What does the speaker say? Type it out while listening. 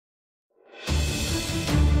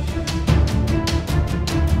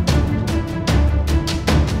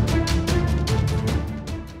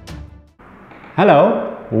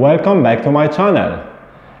Hello, welcome back to my channel.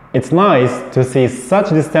 It's nice to see such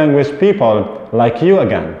distinguished people like you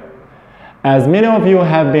again. As many of you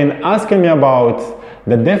have been asking me about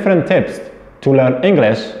the different tips to learn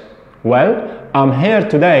English, well, I'm here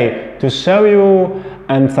today to show you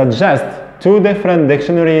and suggest 2 different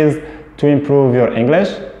dictionaries to improve your English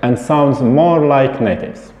and sounds more like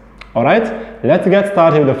natives. Alright, let's get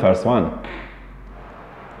started with the first one.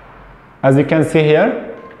 As you can see here,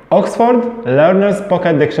 Oxford Learner's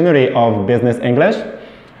Pocket Dictionary of Business English,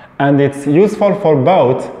 and it's useful for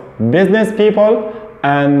both business people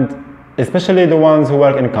and especially the ones who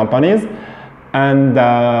work in companies and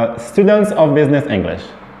students of business English,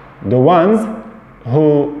 the ones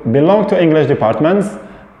who belong to English departments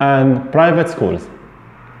and private schools.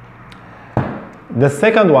 The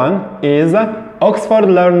second one is Oxford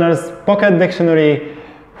Learner's Pocket Dictionary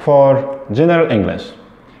for General English,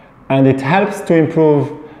 and it helps to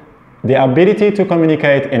improve the ability to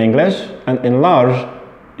communicate in English and enlarge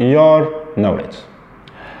your knowledge.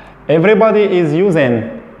 Everybody is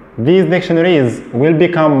using these dictionaries will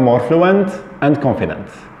become more fluent and confident.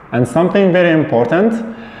 And something very important,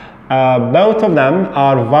 both of them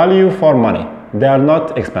are value for money. They are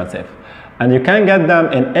not expensive. And you can get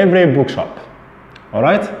them in every bookshop.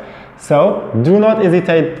 Alright? So do not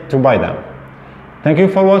hesitate to buy them. Thank you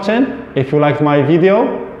for watching. If you liked my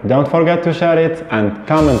video, don't forget to share it and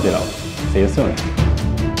comment below. See you soon.